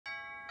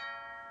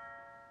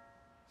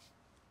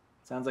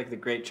Sounds like the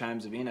great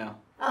chimes of Eno.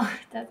 Oh,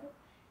 does it?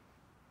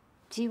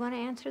 Do you want to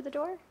answer the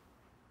door?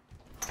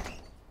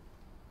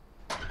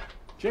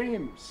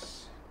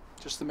 James,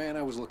 just the man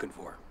I was looking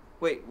for.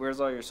 Wait, where's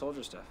all your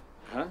soldier stuff?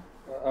 Huh?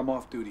 I'm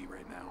off duty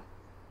right now.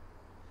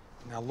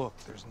 Now look,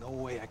 there's no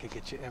way I could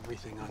get you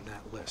everything on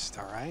that list,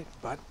 all right?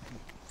 But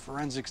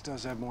forensics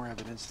does have more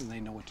evidence than they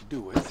know what to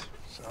do with,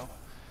 so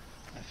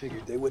I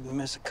figured they wouldn't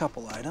miss a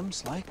couple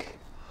items, like...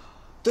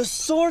 The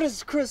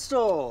Sortis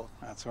crystal!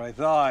 That's what I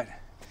thought.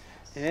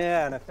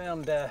 Yeah, and I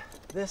found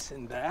this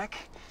in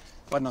back.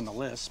 Wasn't on the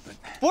list, but...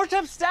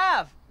 Four-tip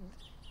staff!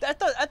 I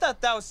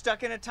thought that was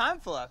stuck in a time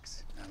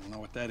flux. I don't know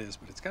what that is,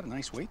 but it's got a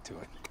nice weight to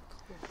it.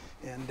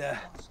 And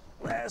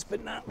last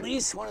but not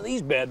least, one of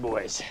these bad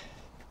boys.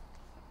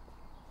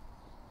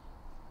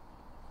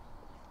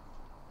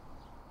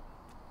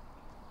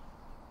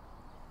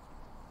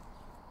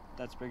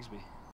 That's Brigsby.